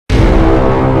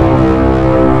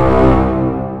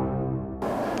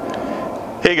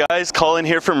Hey guys, Colin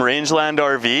here from Rangeland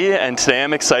RV, and today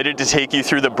I'm excited to take you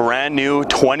through the brand new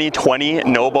 2020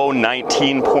 NoBo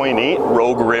 19.8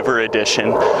 Rogue River Edition.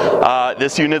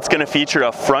 This unit's going to feature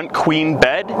a front queen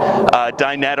bed,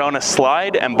 dinette on a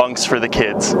slide, and bunks for the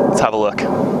kids. Let's have a look.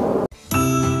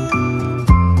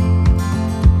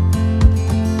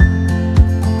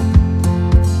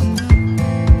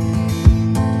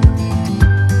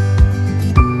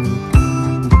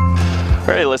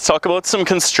 Alright, let's talk about some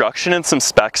construction and some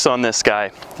specs on this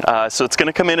guy. So it's going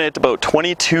to come in at about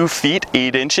 22 feet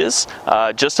 8 inches,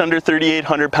 just under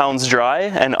 3,800 pounds dry,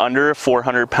 and under a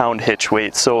 400-pound hitch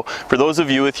weight. So for those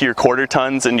of you with your quarter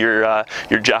tons and your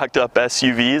jacked up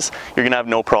SUVs, you're going to have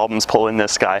no problems pulling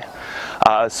this guy.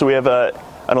 So we have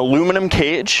an aluminum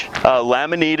cage,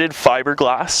 laminated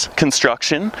fiberglass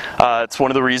construction. It's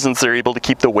one of the reasons they're able to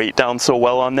keep the weight down so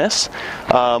well on this.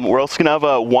 We're also going to have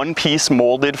a one-piece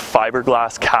molded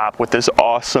fiberglass cap with this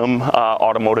awesome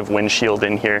automotive windshield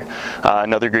in here.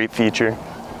 Another great feature.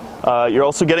 You're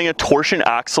also getting a torsion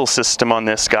axle system on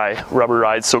this guy,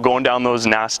 rubberized, so going down those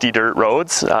nasty dirt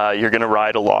roads, you're going to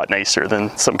ride a lot nicer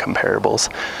than some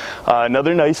comparables.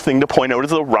 Another nice thing to point out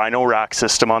is the Rhino rack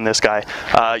system on this guy.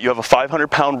 You have a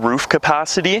 500-pound roof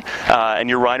capacity, and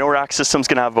your Rhino rack system is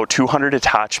going to have about 200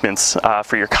 attachments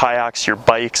for your kayaks, your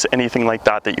bikes, anything like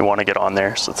that that you want to get on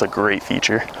there, so it's a great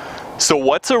feature. So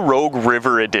what's a Rogue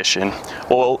River Edition?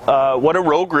 Well, what a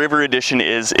Rogue River Edition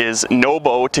is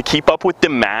NoBo, to keep up with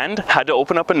demand, had to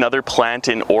open up another plant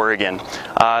in Oregon.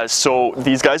 So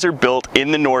these guys are built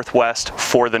in the Northwest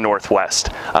for the Northwest.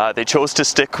 They chose to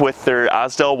stick with their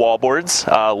Asdel wallboards,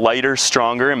 lighter,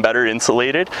 stronger, and better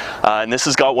insulated. And this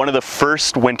has got one of the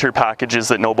first winter packages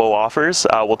that NoBo offers.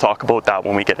 We'll talk about that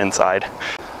when we get inside.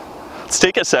 Let's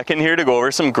take a second here to go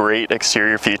over some great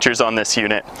exterior features on this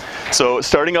unit. So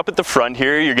starting up at the front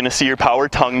here, you're going to see your power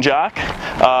tongue jack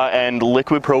and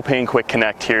liquid propane quick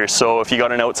connect here. So if you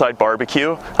got an outside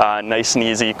barbecue, nice and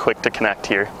easy, quick to connect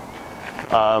here.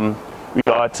 We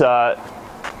got our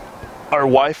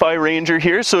Wi-Fi ranger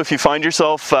here, so if you find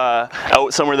yourself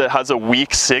out somewhere that has a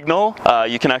weak signal,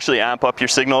 you can actually amp up your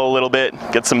signal a little bit,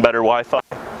 get some better Wi-Fi.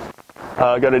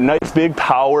 Got a nice big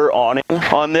power awning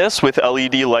on this with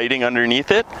LED lighting underneath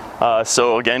it.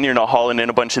 So again, you're not hauling in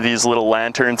a bunch of these little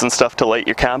lanterns and stuff to light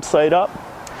your campsite up.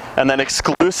 And then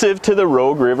exclusive to the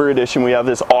Rogue River Edition, we have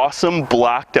this awesome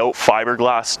blacked out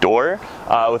fiberglass door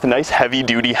with a nice heavy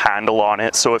duty handle on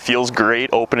it. So it feels great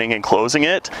opening and closing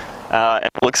it. And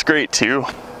it looks great too.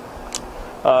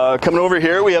 Coming over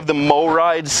here, we have the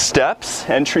MoRide steps,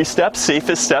 entry steps,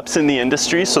 safest steps in the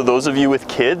industry. So those of you with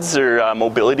kids or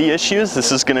mobility issues,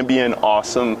 this is going to be an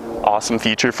awesome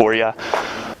feature for you.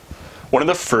 One of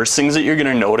the first things that you're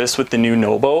going to notice with the new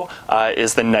NoBo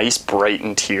is the nice bright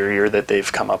interior that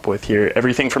they've come up with here.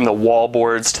 Everything from the wall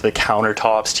boards to the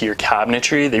countertops to your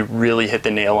cabinetry, they really hit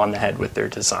the nail on the head with their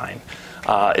design.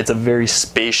 It's a very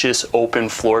spacious, open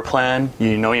floor plan.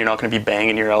 You know you're not going to be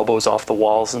banging your elbows off the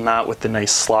walls and that with the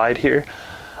nice slide here.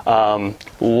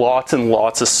 Lots and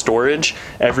lots of storage.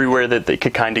 Everywhere that they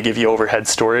could kind of give you overhead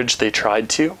storage, they tried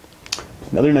to.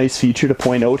 Another nice feature to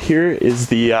point out here is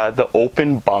the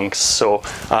open bunks. So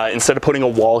instead of putting a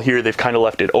wall here, they've kind of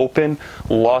left it open.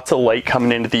 Lots of light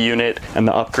coming into the unit, and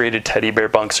the upgraded teddy bear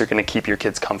bunks are going to keep your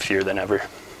kids comfier than ever.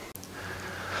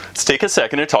 Let's take a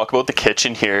second to talk about the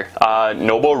kitchen here.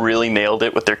 NoBo really nailed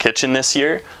it with their kitchen this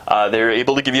year. They're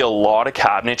able to give you a lot of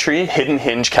cabinetry, hidden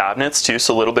hinge cabinets too,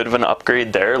 so a little bit of an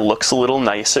upgrade there. Looks a little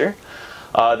nicer.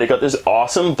 They got this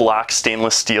awesome black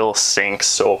stainless steel sink.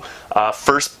 So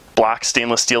first black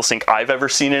stainless steel sink I've ever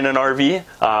seen in an RV.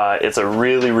 It's a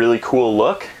really cool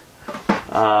look.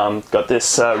 Got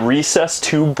this recessed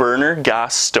 2-burner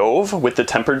gas stove with the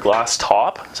tempered glass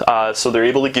top. So they're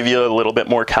able to give you a little bit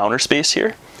more counter space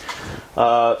here.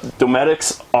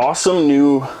 Dometic's awesome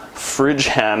new fridge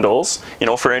handles. You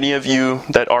know, for any of you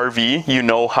that RV, you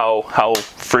know how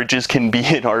fridges can be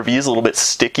in RVs, a little bit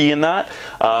sticky in that.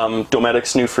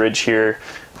 Dometic's new fridge here,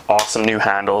 awesome new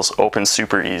handles, open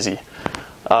super easy.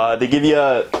 They give you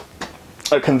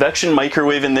a convection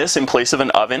microwave in this in place of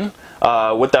an oven.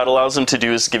 What that allows them to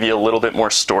do is give you a little bit more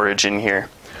storage in here.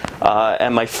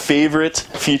 And my favorite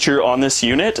feature on this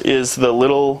unit is the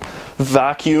little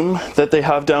vacuum that they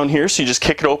have down here. So you just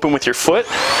kick it open with your foot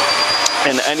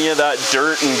And any of that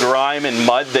dirt and grime and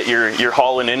mud that you're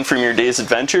hauling in from your day's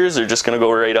adventures are just gonna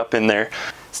go right up in there.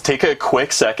 Let's take a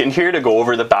quick second here to go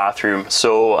over the bathroom.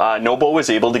 So NoBo was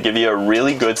able to give you a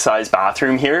really good sized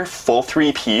bathroom here, full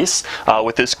 3-piece,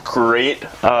 with this great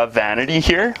vanity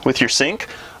here with your sink.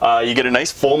 You get a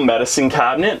nice full medicine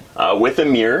cabinet with a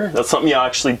mirror. That's something you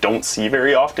actually don't see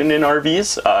very often in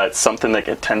RVs. It's something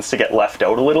that tends to get left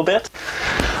out a little bit.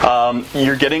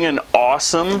 You're getting an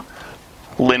awesome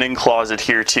linen closet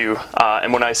here too,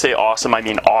 and when I say awesome, I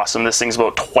mean awesome. This thing's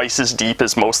about twice as deep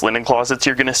as most linen closets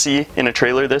you're gonna see in a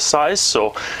trailer this size,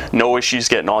 so no issues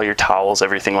getting all your towels,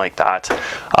 everything like that.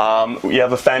 We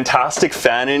have a fantastic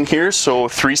fan in here, so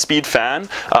 3-speed fan.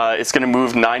 It's gonna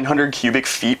move 900 cubic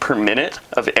feet per minute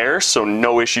of air, so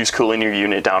no issues cooling your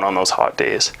unit down on those hot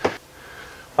days.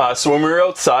 So when we were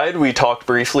outside, we talked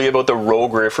briefly about the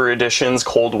Rogue River Edition's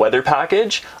cold weather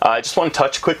package. I just want to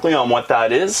touch quickly on what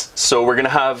that is. So we're going to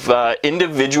have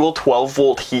individual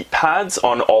 12-volt heat pads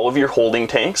on all of your holding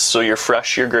tanks. So your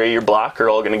fresh, your gray, your black are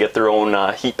all going to get their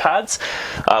own heat pads.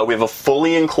 We have a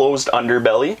fully enclosed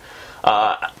underbelly.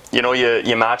 You know,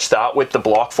 you match that with the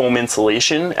block foam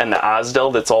insulation and the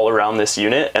Asdel that's all around this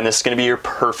unit, and this is going to be your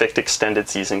perfect extended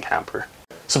season camper.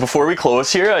 So before we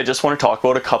close here, I just want to talk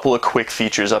about a couple of quick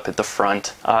features up at the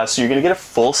front. So you're going to get a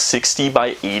full 60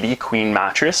 by 80 queen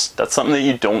mattress. That's something that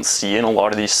you don't see in a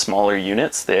lot of these smaller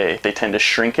units. They tend to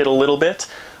shrink it a little bit.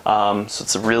 So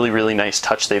it's a really, really nice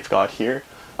touch they've got here.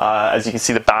 As you can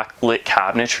see, the backlit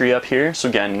cabinetry up here. So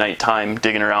again, nighttime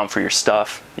digging around for your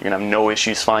stuff, you're going to have no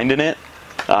issues finding it.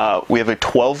 We have a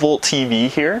 12-volt TV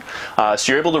here,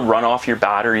 so you're able to run off your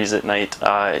batteries at night.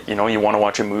 You know, you want to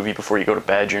watch a movie before you go to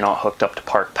bed, you're not hooked up to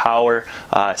park power,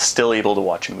 still able to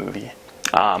watch a movie.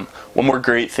 One more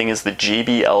great thing is the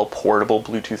JBL portable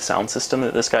Bluetooth sound system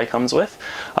that this guy comes with.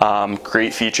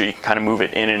 Great feature, you can kind of move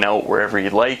it in and out wherever you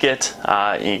like it,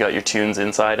 and you got your tunes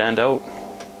inside and out.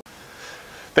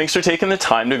 Thanks for taking the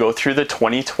time to go through the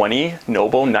 2020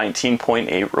 NoBo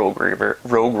 19.8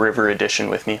 Rogue River Edition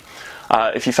with me.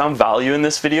 If you found value in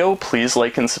this video, please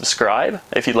like and subscribe.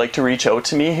 If you'd like to reach out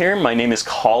to me here, my name is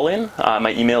Colin.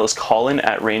 My email is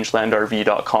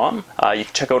colin@rangelandrv.com. You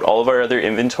can check out all of our other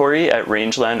inventory at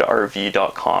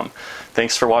rangelandrv.com.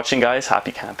 Thanks for watching, guys.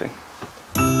 Happy camping.